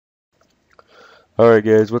Alright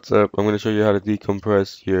guys, what's up? I'm going to show you how to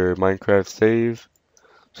decompress your Minecraft save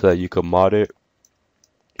so that you can mod it.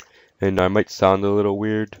 And I might sound a little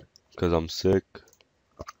weird because I'm sick.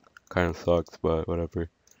 Kind of sucks, but whatever.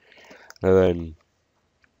 And then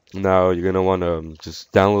now you're going to want to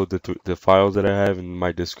just download the files that I have in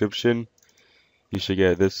my description. You should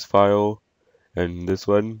get this file and this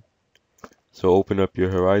one. So open up your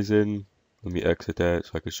Horizon. Let me exit that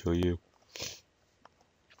so I can show you.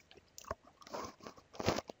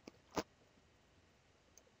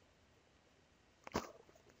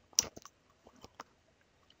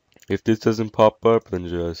 If this doesn't pop up, then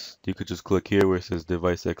you could just click here where it says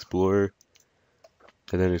Device Explorer.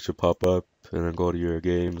 And then it should pop up, and then go to your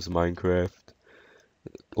games, Minecraft,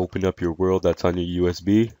 open up your world that's on your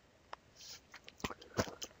USB,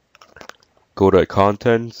 go to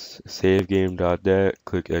contents, save game.dat,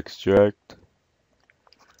 click extract,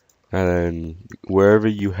 and then wherever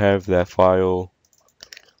you have that file,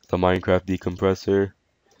 the Minecraft decompressor,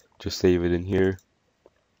 just save it in here.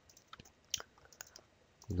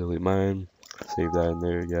 Delete mine, save that in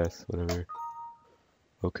there, yes, whatever.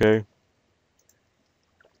 Okay,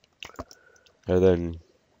 and then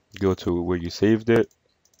go to where you saved it.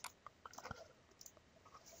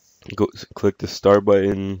 Go click the start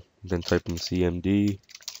button, then type in CMD,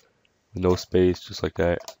 no space, just like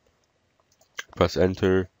that. Press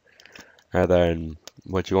enter, and then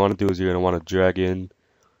what you want to do is you're going to want to drag in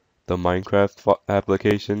the Minecraft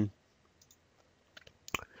application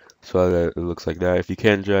so that it looks like that. If you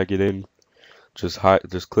can't drag it in, just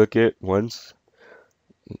click it once,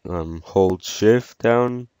 hold shift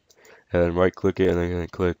down, and then right click it, and then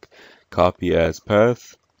click copy as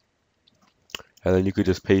path, and then you could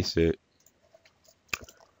just paste it.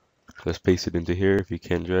 Just paste it into here if you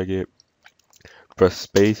can't drag it. Press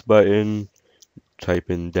space button,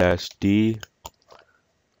 type in -D,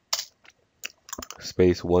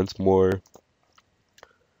 space once more,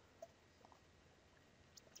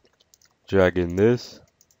 drag in this,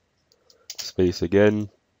 space again,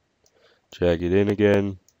 drag it in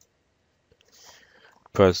again,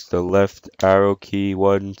 press the left arrow key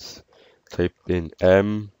once, type in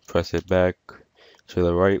M, press it back to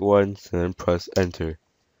the right once, and then press enter.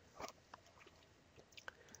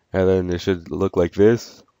 And then it should look like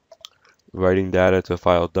this. Writing data to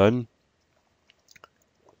file done.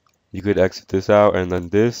 You could exit this out, and then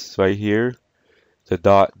this right here, the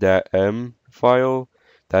 .dat-m file,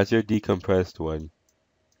 that's your decompressed one.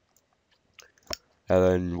 And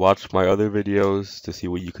then watch my other videos to see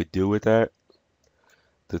what you could do with that.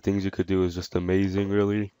 The things you could do is just amazing,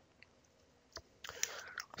 really.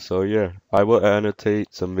 So yeah, I will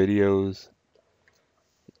annotate some videos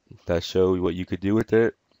that show what you could do with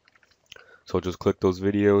it. So just click those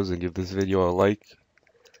videos and give this video a like.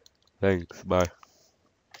 Thanks, bye.